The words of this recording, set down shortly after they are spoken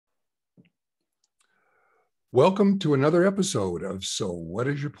Welcome to another episode of So What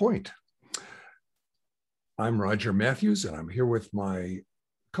Is Your Point? I'm Roger Matthews, and I'm here with my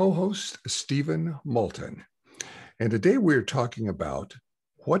co-host, Stephen Moulton. And today we're talking about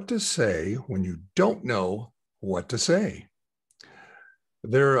what to say when you don't know what to say.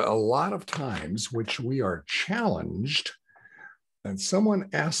 There are a lot of times which we are challenged and someone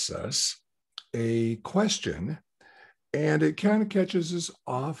asks us a question and it kind of catches us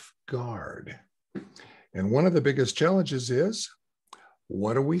off guard. And one of the biggest challenges is,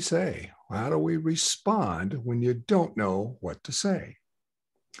 what do we say? How do we respond when you don't know what to say?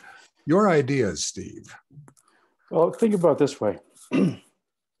 Your ideas, Steve. Well, think about it this way.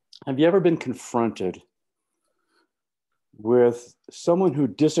 Have you ever been confronted with someone who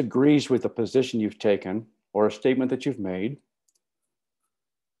disagrees with the position you've taken or a statement that you've made,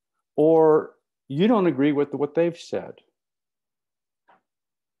 or you don't agree with what they've said?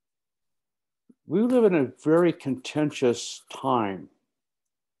 We live in a very contentious time.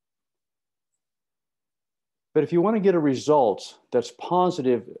 But if you want to get a result that's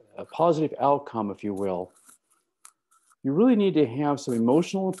positive, a positive outcome, if you will, you really need to have some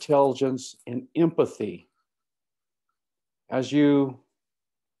emotional intelligence and empathy as you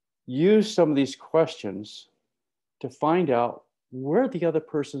use some of these questions to find out where the other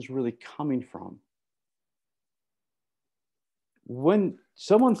person's really coming from. When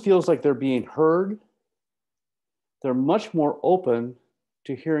someone feels like they're being heard, they're much more open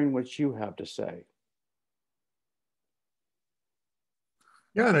to hearing what you have to say.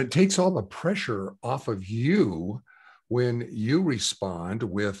 Yeah, and it takes all the pressure off of you when you respond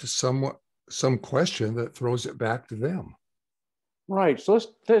with some question that throws it back to them. Right. So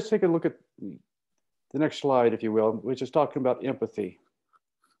let's take a look at the next slide, if you will, which is talking about empathy.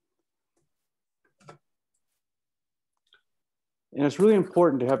 And it's really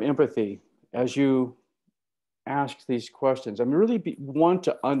important to have empathy as you ask these questions. I mean, really want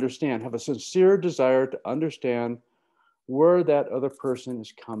to understand, have a sincere desire to understand where that other person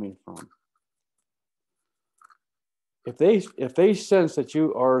is coming from. If they sense that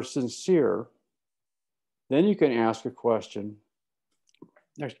you are sincere, then you can ask a question.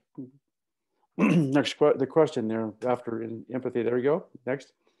 The question there after in empathy, there you go,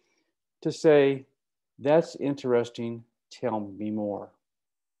 next. To say, that's interesting, tell me more.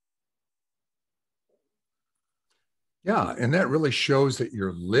 Yeah, and that really shows that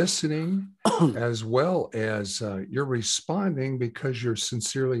you're listening as well as you're responding because you're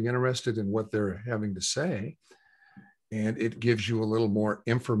sincerely interested in what they're having to say. And it gives you a little more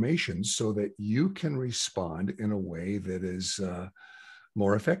information so that you can respond in a way that is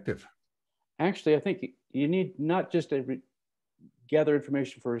more effective. Actually, I think you need not just to gather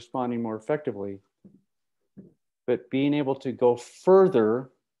information for responding more effectively, but being able to go further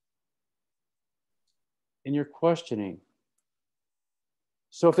in your questioning.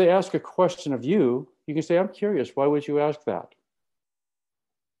 So if they ask a question of you, you can say, I'm curious, why would you ask that?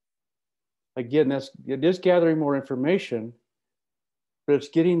 Again, it is gathering more information, but it's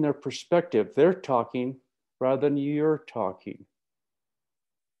getting their perspective. They're talking rather than you're talking.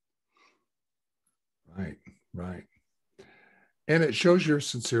 Right. And it shows you're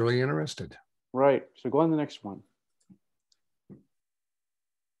sincerely interested. Right. So go on to the next one.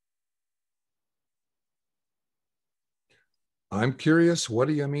 I'm curious, what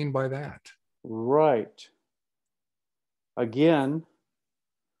do you mean by that? Right. Again,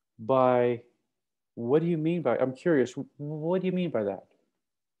 what do you mean by, I'm curious, what do you mean by that?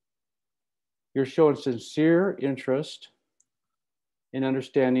 You're showing sincere interest in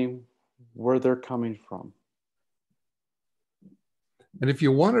understanding where they're coming from. And if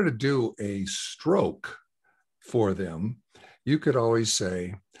you wanted to do a stroke for them, you could always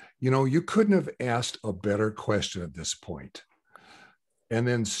say, you couldn't have asked a better question at this point. And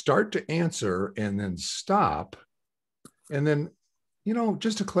then start to answer and then stop. And then,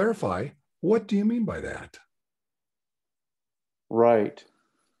 just to clarify, what do you mean by that? Right.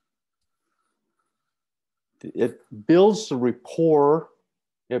 It builds the rapport,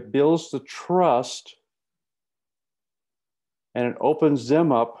 it builds the trust, and it opens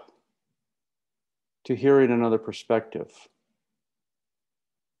them up to hearing another perspective.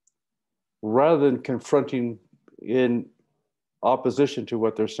 Rather than confronting in opposition to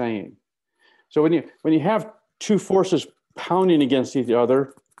what they're saying. So when you have two forces pounding against each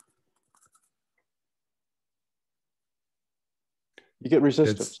other, you get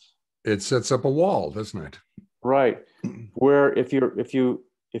resistance. It sets up a wall, doesn't it? Right. Where if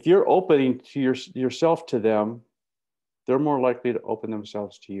you're opening to yourself to them, they're more likely to open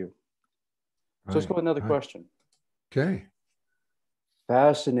themselves to you. So let's go with another question. Okay.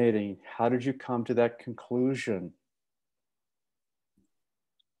 Fascinating. How did you come to that conclusion?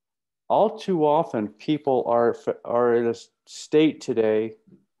 All too often, people are in a state today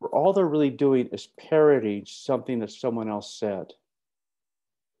where all they're really doing is parroting something that someone else said.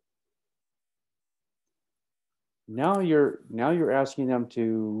 Now you're asking them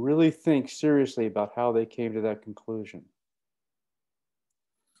to really think seriously about how they came to that conclusion.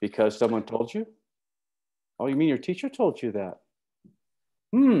 Because someone told you? Oh, you mean your teacher told you that?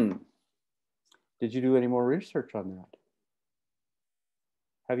 Did you do any more research on that?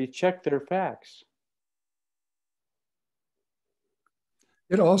 Have you checked their facts?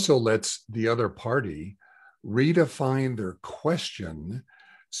 It also lets the other party redefine their question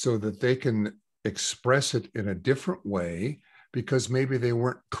so that they can express it in a different way because maybe they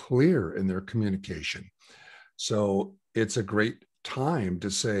weren't clear in their communication. So it's a great time to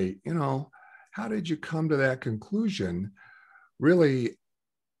say, how did you come to that conclusion? Really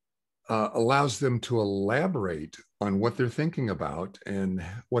allows them to elaborate on what they're thinking about and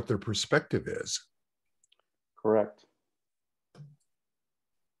what their perspective is. Correct.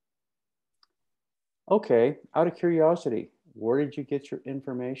 Okay, out of curiosity, where did you get your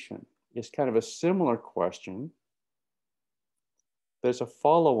information? It's kind of a similar question. There's a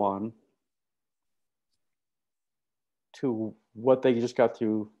follow-on to what they just got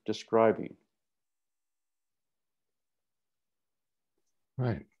through describing.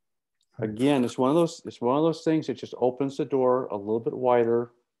 Right. Again, it's one of those things that just opens the door a little bit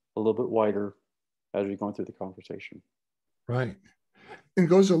wider as we're going through the conversation. Right. And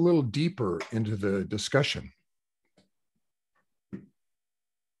goes a little deeper into the discussion.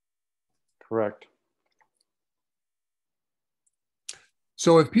 Correct.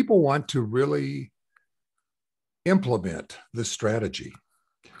 So if people want to really implement the strategy,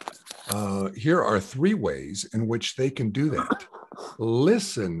 here are 3 ways in which they can do that.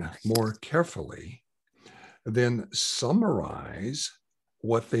 Listen more carefully, then summarize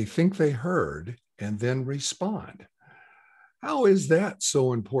what they think they heard, and then respond. How is that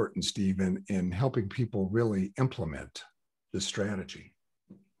so important, Stephen, in helping people really implement the strategy?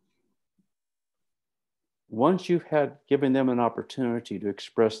 Once you've had given them an opportunity to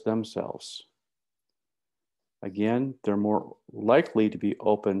express themselves, again, they're more likely to be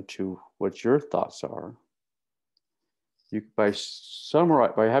open to what your thoughts are. By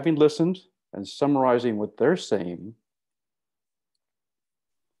having listened and summarizing what they're saying,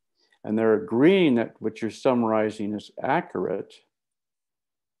 and they're agreeing that what you're summarizing is accurate,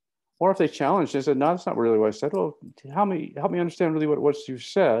 or if they challenge, they said, "No, that's not really what I said." Well, help me understand really what you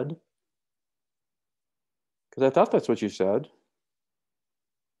said, because I thought that's what you said.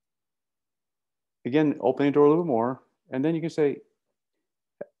 Again, opening the door a little more, and then you can say,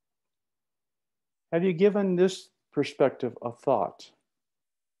 "Have you given this perspective a thought?"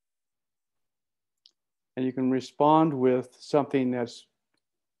 And you can respond with something that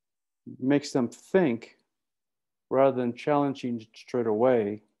makes them think, rather than challenging straight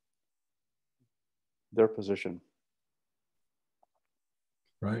away their position.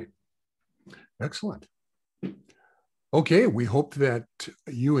 Right. Excellent. Okay, we hope that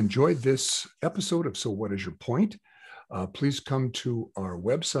you enjoyed this episode of So What Is Your Point? Please come to our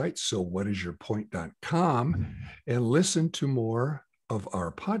website, sowhatisyourpoint.com, and listen to more of our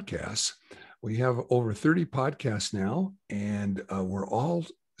podcasts. We have over 30 podcasts now, and we're all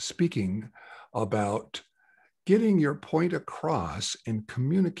speaking about getting your point across and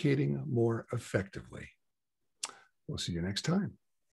communicating more effectively. We'll see you next time.